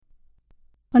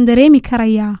waan dareemi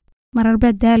karayaa marar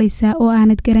baad daalaysaa oo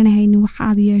aanad garanahaynin wax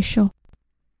aad yeesho.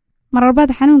 marar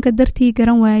baad xanuunka dartii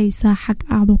garan waayaysaa xag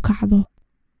aad u kacdo.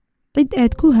 cid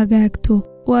aad ku hagaagto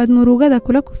oo aad murugada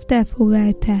kula kuftaa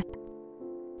fogaataa.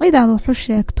 cid aad wax u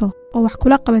sheegto oo wax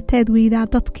kula qabataad weydaa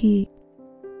dadkii.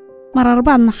 marar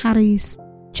baad naxariis,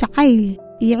 jacayl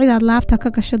iyo cid aad laabta ka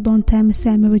gasho doontaa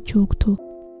masaamaba joogto.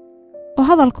 oo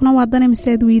hadalkuna waa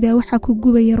daneemisaad weydaa waxaa ku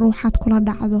gubaya ruuxaad kula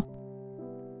dhacdo.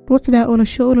 ruuxdaa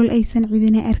olasho olol aysan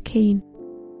cidina arkayn.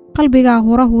 qalbigaa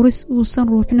hura huris uusan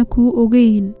ruuxna kuu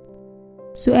ogeyn.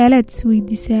 su'aalaad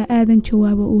isweydiisaa aadan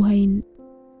jawaabo u hayn.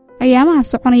 ayaamaha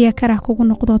soconaya karah kugu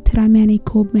noqdoo tiraamaanay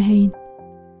koobmahayn.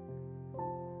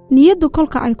 niyaddu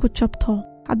kolka ay ku jabto,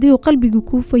 haddii uu qalbigu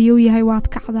kuu fayow yahay waad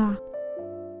kacdaa.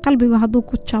 qalbigu hadduu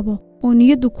ku jabo oo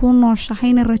niyaddu kuu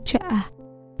nooshahayna rajo ah,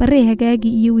 barree hagaagi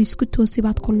iyo wiisku toosi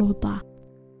baad ku luudaa.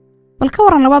 bal ka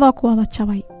waran labadoo ku wada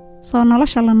jabay, soo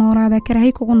nolosha la noolaadaa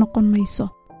karahay kugu noqon mayso.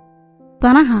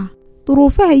 danaha,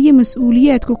 duruufaha iyo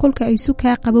mas'uuliyaadku kolka ay isu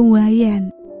kaa qaban waayaan,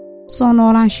 soo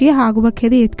noolaanshiyahaguba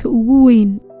kadeedka ugu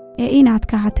weyn ee inaad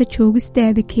kahato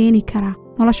joogistaada keeni kara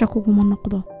nolosha kuguma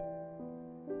noqdo.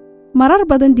 marar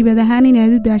badan dibad ahaan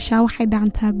inaad u daashaa waxay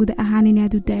dhaantaa gudo ahaan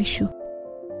inaad u daasho.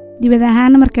 dibad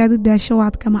ahaan markaad u daasho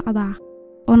waad gama.daa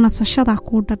oo nasashada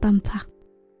kuu dhadhanta.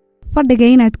 fadhiga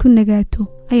inaad ku nagaato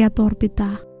ayaad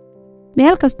doorbidaa.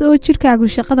 meel kasta oo jidhkaagu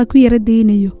shaqada ku yara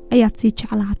daynayo ayaad sii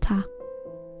jeclaataa.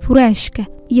 furaashka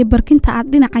iyo barkinta aad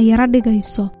dhinaca yara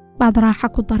dhigayso baad raaxo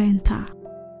ku dareentaa.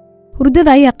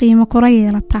 hurdada ayaa qiimo kula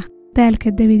yeelata daalka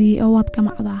dabadii oo waad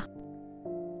gama.daa.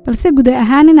 balse gudo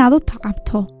ahaan inaad u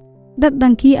tacabto,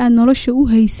 dhadhankii aad nolosha u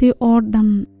haysay oo dhan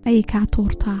ayay kaa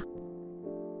tuurtaa.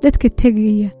 dadka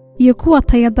tegaya iyo kuwa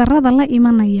tayadarrada la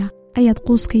imanaya ayaad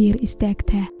quuska yar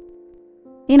istaagtaa.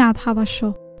 inaad hadasho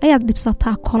ayaad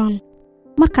dhibsataa kolal.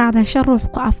 markaad hesho ruux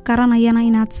ku afgaranayana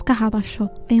inaad iska hadasho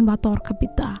ayuunbaa door ka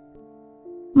bidaa.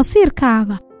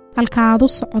 masiirkaaga halka aad u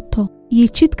socoto iyo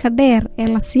jidhka dheer ee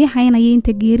la sii haynaya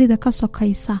inta geerida ka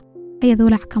sokaysa ayaad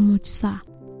walaac ka muujisaa.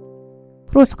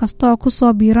 ruux kastaoo ku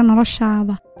soo biiro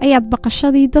noloshaada ayaad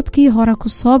baqashadii dadkii hore ku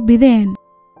soo bideen,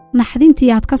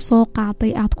 naxdintii aad ka soo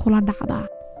qaaday aad kula dhacdaa.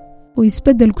 oo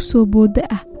isbeddel ku soo booda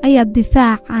ah ayaad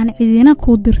difaac aan cidina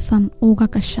kuu dirsan uga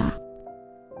gashaa.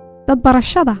 dad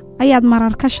barashada ayaad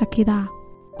marar ka shakidaa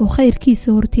oo khayrkiisa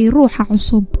hortay ruuxa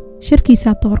cusub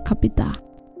sharkiisa door ka bidaa.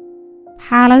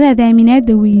 xaaladaad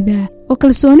aaminaada weydaa oo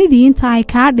kalsoonidii inta ay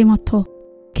kaa dhimato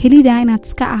kelidaa inaad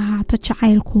iska ahaato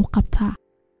jacayl kuu qabtaa.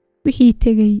 wixii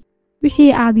tegey,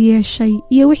 wixii aad yeeshay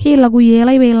iyo wixii lagu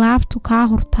yeelay bay laabtu kaa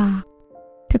hurtaa.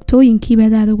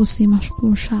 tagtooyinkiibaad aad ugu sii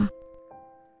mashquushaa.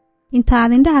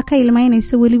 intaad indhaha ka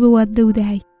ilmaynaysa weliba waad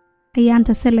dhowdahay.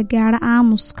 ayaantase la gaadho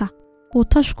aamuska uu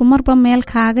tashku marba meel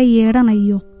kaaga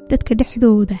yeedhanayo dadka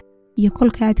dhexdooda iyo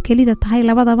kolka aad kelida tahay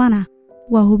labadabana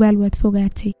waa hubaal waad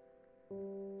fogaatay.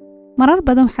 marar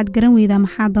badan waxaad garan weydaa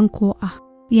maxaa dankuu ah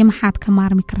iyo maxaad ka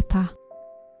maarmi kartaa.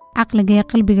 caqliga iyo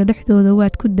qalbiga dhexdooda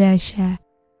waad ku daashaa,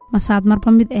 masaad marba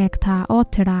mid eegtaa oo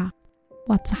tidhaa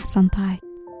waad saxsan tahay.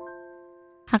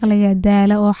 caqliga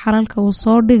daala oo xalalka uu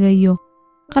soo dhigayo,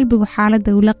 qalbigu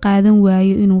xaaladda ula qaadan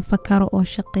waayo inuu fakaro oo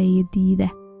shaqeeyo diida.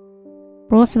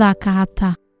 ruuxdaa ka hata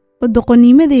oo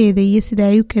doqonnimadeeda iyo sida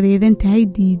ay u kadeedan tahay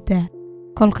diidda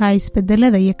kolka ay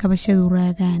isbeddelada iyo kabashadu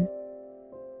raagaan.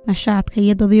 nashaadka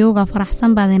iyo dadyooga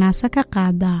faraxsan baad inaasa ka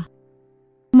qaadaa.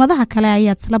 ummadaha kale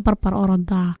ayaad isla barbar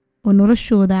orodaa oo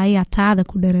noloshooda ayaa taada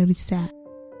ku dhararisaa.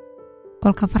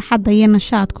 kolka farxadda iyo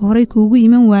nashaadka horay kuugu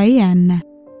iman waayaanna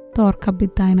door ka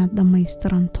bidaa inaad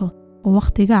dhammaystiranto oo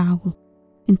wakhtigaagu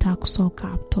intaa ku soo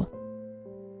kaabto.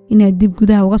 inaad dib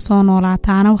gudaha uga soo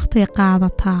noolaataana wakhti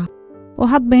qaadataa oo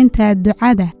hadba intaad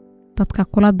ducada dadka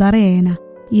kula dareena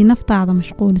iyo naftaada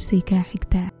mashquulisay kaa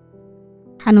xigtaa.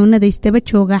 xanuunada isdaba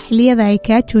jooga xilliyada ay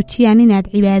kaa joojiyaan inaad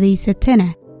cibaadaysatana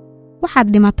waxaad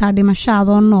dhimataa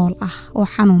dhimashaadoo nool ah oo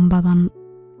xanuun badan.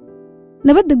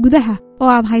 nabadda gudaha oo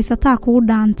aad haysataa kugu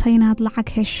dhaanta inaad lacag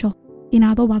hesho,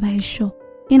 inaad ubad hesho,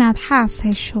 inaad xaas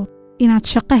hesho, inaad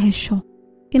shaqo hesho,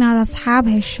 inaad asxaab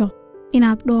hesho,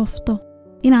 inaad dhoofto,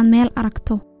 inaad meel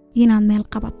aragto iyo inaad meel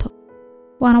qabato.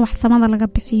 waana wax samada laga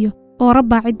bixiyo oo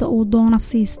rabbaa cidda uu doono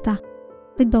siista,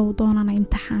 cidda uu doonana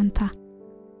imtixaanta.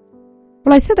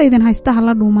 culaysyada idin haysta ha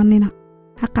la dhuumanina,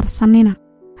 ha qarsanina,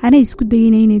 hana isku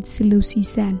dayina inayd isilow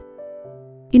siisaan.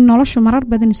 in noloshu marar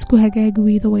badan isku hagaagi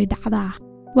weydo way dhacdaa,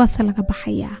 waase laga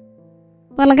baxayaa.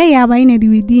 waa laga yaabaa inaad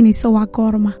weydiinayso waa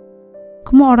goorma.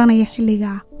 kuma odhanaya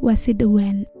xilligaa, waa si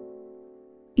dhowaan.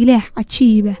 ilaah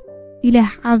cajiiba,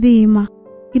 ilaah cadiima,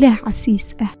 ilaah casiis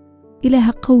ah, ilaah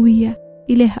qawiya,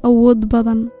 ilaah awood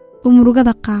badan oo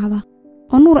murugada qaada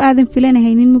oo nuur aadan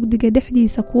filanahaynin mugdiga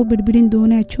dhexdiisa kuu birbirin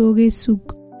doonaa joogee sug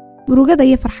murugada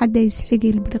iyo farxadda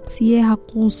isxigil bidhiqsiyeha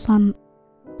quusan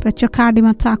rajo kaa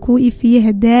dhimataa kuu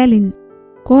ifiyaha daalin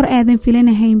goor aadan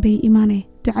filanahayn bay imane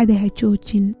ducada ha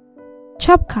joojin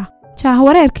jabka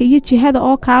jaahwareerka iyo jihada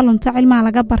oo kaa lunta cilmaa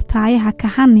laga bartaaye ha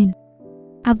kahanin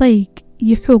adayg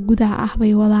iyo xoog gudaha ah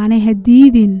bay wadaane ha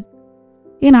diidin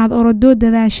inaad orodoo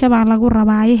dadaashabaa lagu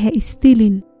rabaaye ha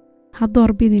isdilin ha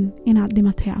doorbidin inaad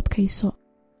dhimatay adkayso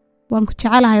waan ku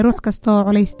jecelahay ruux kasta oo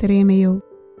culays dareemayo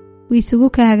wiisugu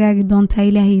ka hagaagi doontaa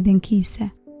ilaahay idankiisa.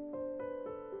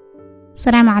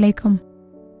 Asalaamu calaykum.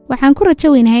 waxaan ku rajo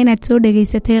weynahay inaad soo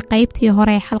dhageysatay qaybtii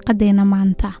hore ee xalqadeena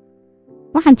maanta.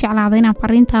 waxaan jeclaaday inaan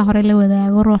fariintaa hore la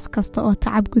wadaago ruux kasta oo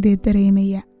tacab gudeed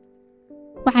dareemaya.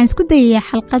 waxaan isku dayayaa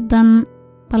xalqadan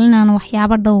bal inaan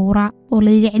waxyaabo dhowra oo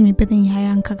layga cilmi badan yahay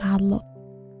aan kaga hadlo.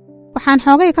 waxaan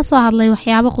xoogay ka soo hadlay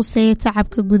waxyaabo quseeya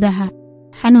tacabka gudaha,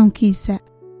 xanuunkiisa,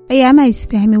 ayaamaha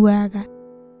isfahmi waaga.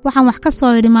 waxaan wax ka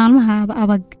soo idhi maalmaha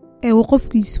adag ee uu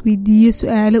qofku isweydiiyo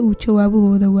su'aalo uu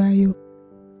jawaabahooda waayo.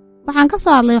 waxaan ka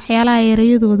soo hadlay waxyaalaha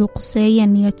erayadoodu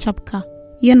quseeyaan iyo jabka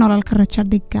iyo nololka rajo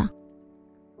dhigga.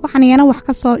 waxaan iyana wax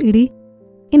ka soo idhi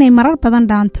inay marar badan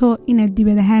dhaanto inaad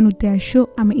dibad ahaan u daasho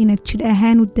ama inaad jidh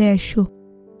ahaan u daasho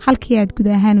halkii aad guud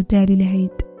ahaan u daali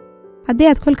lahayd. haddii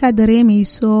aad kolkaa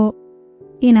dareemayso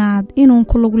inaad inuun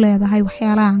ku lug leedahay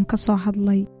waxyaalahaan ka soo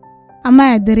hadlay, ama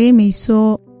aad dareemayso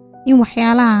in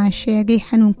waxyaalahaan sheegay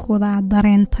xanuunkooda aad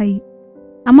dareentay,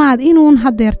 ama aad inuun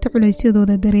hadeerto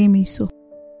culaysyadooda dareemayso,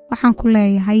 waxaan ku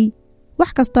leeyahay wax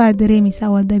kastoo aad dareemaysaa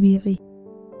waa dabiici.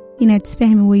 inaad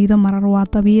isfahmi weydo marar waa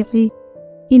dabiici,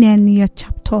 inaad niyad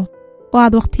jabto oo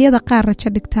aad waqtiyada qaar rajo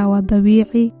dhigtaa waa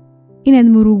dabiici, inaad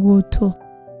murugooto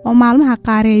oo maalmaha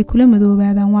qaar ay kula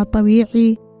madoobaadaan waa dabiici,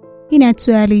 inaad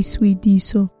su'aalo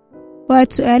isweydiiso oo aad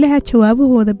su'aalaha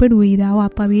jawaabahooda badhweydaa waa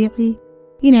dabiici,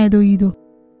 inaad oydo,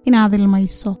 inaad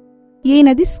ilmayso iyo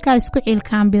inaad iskaa isku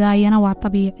ciilkaanbidaayana waa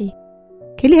dabiici.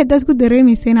 keli haddaad ku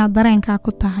dareemaysa inaad dareenkaa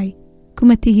ku tahay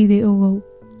kuma tihide ogow.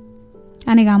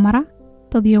 anigaa mara,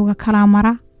 dad yowga kalaa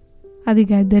mara,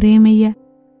 adigaa dareemaya,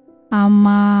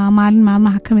 ama maalin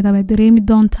maalmaha ka mid baad dareemi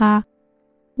doontaa.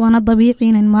 waana dabiici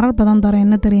inayn marar badan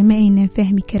dareenno dareeme aynaan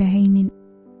fahmi karahaynin,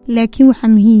 laakiin waxa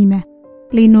muhiima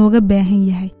laynooga baahan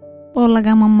yahay oo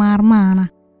lagama maarmaana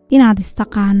inaad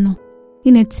istaqaano,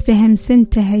 inaad isfahamsan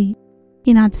tahay,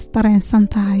 inaad isdareensan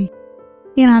tahay,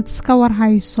 inaad iska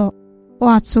warhayso oo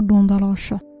aad si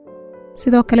dhuundaloosho.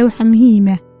 sidoo kale waxa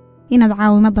muhiima inaad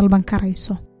caawimo dalban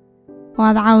karayso oo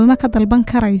aad caawimo ka dalban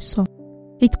karayso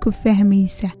cid ku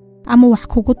fahmaysa ama wax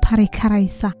kugu tari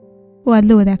karaysa oo aad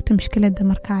la wadaagto mushkiladda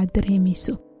marka aad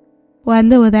dareemayso, oo aad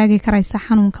la wadaagi karaysa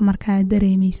xanuunka marka aad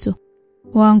dareemayso,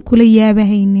 oo aan kula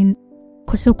yaabahaynin,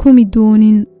 ku xukumi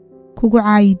doonin, kugu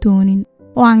caayi doonin,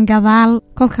 oo aan gadaal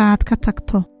kolka aad ka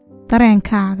tagto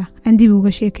dareenkaaga aan dib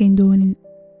uga sheekayn doonin.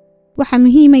 waxa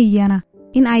muhiimayana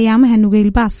in ayaamaha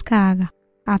nugeylbaaskaaga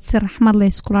aad si raxmad la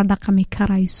iskula dhaqami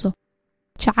karayso,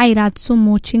 jacayl aad isu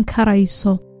muujin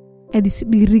karayso, aad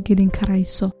isdhiirigelin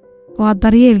karayso, oo aad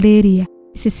daryeel dheeriya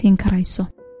isi siin karayso.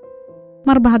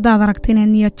 marba haddaad aragto inaad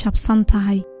niyad jabsan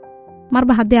tahay,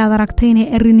 marba haddii aad aragto inay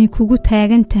arrini kugu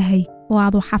taagan tahay oo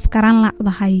aad wax afgaran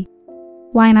la'dahay,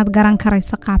 waa inaad garan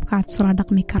karayso qaabka aad isula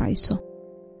dhaqmi karayso,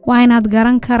 waa inaad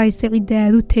garan karayso cidda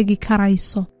aad u tegi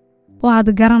karayso, oo aad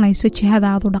garanayso jihada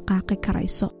aad u dhaqaaqi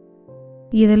karayso.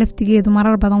 iyada laftigeedu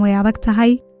marar badan way adag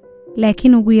tahay,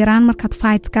 laakiin ugu yaraan markaad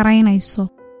fight garaynayso,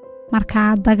 marka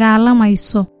aad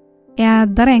dagaalamayso ee aad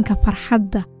dareenka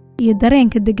farxadda iyo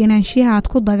dareenka deganaanshiyaha aad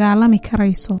ku dagaalami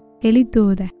karayso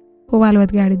helidooda, hubaal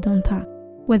waad gaari doontaa,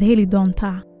 waad heli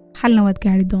doontaa, xalna waad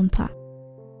gaari doontaa.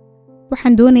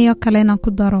 waxaan doonayaa kale inaan ku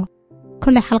daro,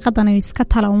 kolley xalqadan ay iska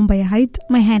tala uunbay ahayd,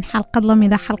 ma ahayn xalqad la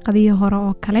mid ah xalqadihii hore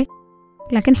oo kale,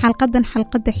 laakiin xalqadan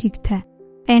xalqada xigta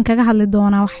ayaan kaga hadli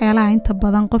doonaa waxyaalaha inta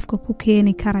badan qofka ku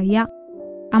keeni karaya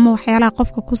ama waxyaalaha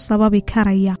qofka ku sababi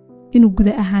karaya inuu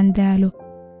guda ahaan daalo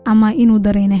ama inuu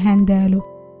dareen ahaan daalo.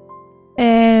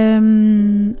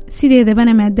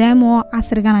 sideedabana maadaama oo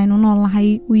casrigan aynu noolnahay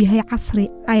uu yahay casri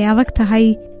ay adag tahay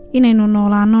inaynu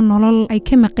noolaano nolol ay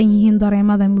ka maqan yihiin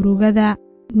dareemada murugada,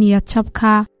 niyad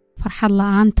jabka, farxad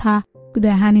la'aanta, guud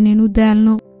ahaan inaynu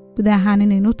daalno, guud ahaan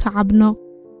inaynu tacabno,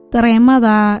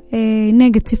 dareemada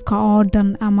negative-ka oo dhan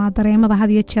ama dareemada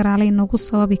had iyo jeer ay nagu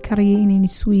sababi karaya inaynu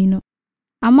isweyno,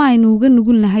 ama aynu uga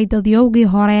nugulnahay dadyowgii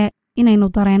hore inaynu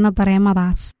dareenno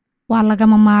dareemadaas. waa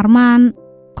lagama maarmaan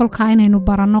kolka inaynu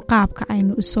baranno qaabka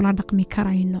aynu isula dhaqmi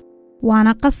karayno,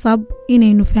 waana qasab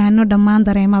inaynu fahanno dhammaan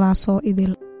dareemadaas oo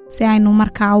idil si aynu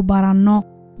markaa u baranno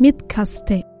mid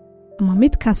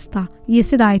kasta iyo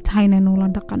sida ay tahay inaynu la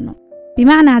dhaqanno.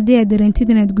 bimacnaa haddii aad dareentid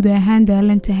inaad guud ahaan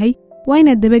daalan tahay waa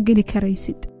inaad dabageli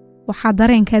karaysid waxaa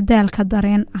dareenka daalka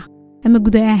dareen ah ama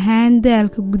guud ahaan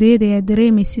daalka gudeed ee aad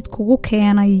dareemaysid kugu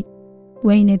keenay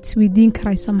waa inaad isweydiin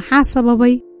karayso maxaa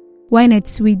sababay waa inaad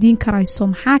isweydiin karayso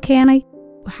maxaa keenay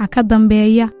waxaa ka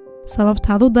dambeeya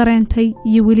sababtaad u dareentay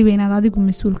iyo weliba inaad adigu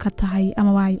mas'uul ka tahay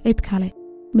ama waa cid kale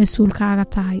mas'uul kaaga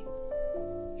tahay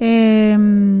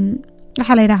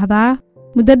waxaa la yiraahdaa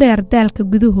muddo dheer daalka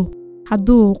guduhu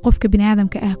hadduu qofka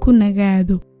bini'aadamka ah ku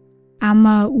nagaado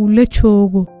ama uu la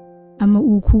joogo ama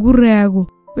uu kugu raago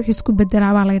wuxuu isku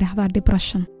bedelaa baa la yiraahdaa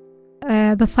depression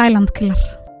the silent killer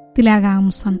dilaaga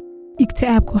aamusan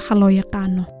igti'aabka waxa loo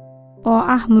yaqaano oo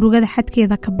ah murugada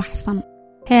xadkeeda ka baxsan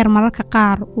heer mararka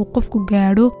qaar uu qofku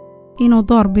gaadho inuu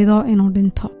doorbido inuu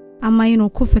dhinto ama inuu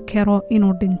ku fikiro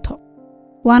inuu dhinto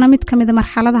waana mid ka mid ah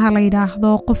marxaladaha la yiraahdo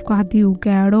qofku haddii uu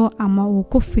gaadho ama uu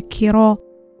ku fikiro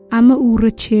ama uu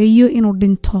rajeeyo inuu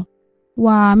dhinto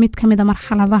waa mid ka mid ah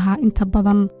marxaladaha inta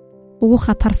badan ugu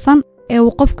khatarsan ee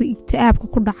uu qofku igti'aabka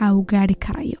ku dhaca uu gaari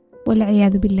karayo wala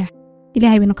ciyaadu billah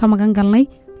ilaahay binu ka magan galnay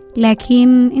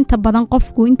laakiin inta badan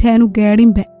qofku intaanu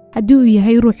gaarinba haddii uu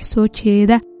yahay ruux soo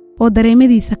jeeda oo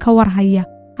dareemadiisa ka warhaya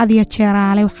hadiya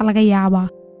jeeraale waxa laga yaabaa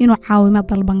inuu caawimo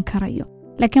dalban karayo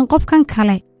laakiin qofkan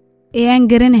kale ee aan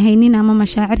garanaynin ama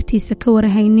mashaacirtiisa ka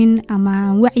warhaynin ama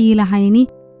aan wacyi lahayni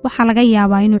waxa laga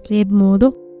yaabaa inuu ceeb moodo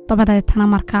dabadeetana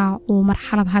markaa uu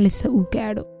marxalad halisa uu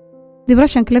gaadho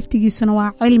depressionka laftigiisuna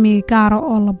waa cilmi gaar ah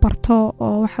oo la barto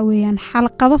oo waxa weeyaan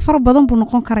xalqado far badan buu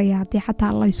noqon karayaa haddii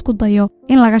xataa la isku dayo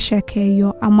in laga sheekeeyo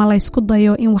ama la isku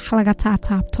dayo in wax laga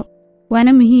taataabto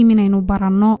waana muhiim inaynu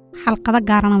baranno xalqado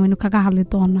gaarana waynu kaga hadli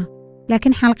doonaa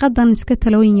laakiin xalqadan iska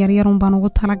talooyin yaryar baan ugu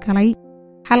talagalay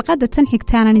xalqada tan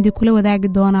xigtaana idinkula wadaagi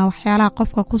doonaa waxyaalaha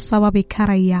qofka ku sababi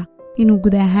karaya inuu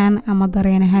guud ahaan ama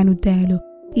dareen ahaan u daalo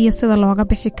iyo sida looga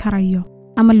bixi karayo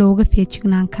ama looga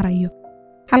feejignaan karayo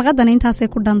xalqadan intaasay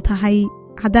ku dhan tahay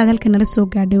haddaad halkan nala soo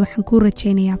gaadhay waxaan kuu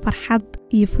rajaynayaa farxad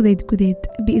iyo fudayd gudeed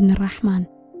biidni raxmaan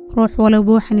ruux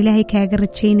walba waxaan ilaahay kaaga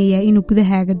rajaynayaa inuu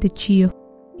gudahaaga dejiyo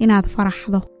inaad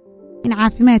faraxdo in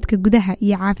caafimaadka gudaha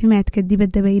iyo caafimaadka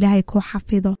dibaddaba ilaahay kuu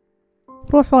xafido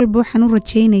ruux walba waxaan u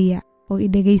rajaynayaa oo i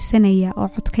dhagaysanaya oo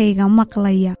codkayga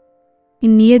maqlaya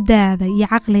in niyadaada iyo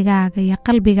caqligaaga iyo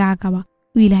qalbigaagaba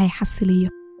uu ilaahay xasiliyo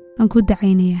aan ku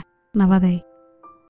dacaynayaa nabaday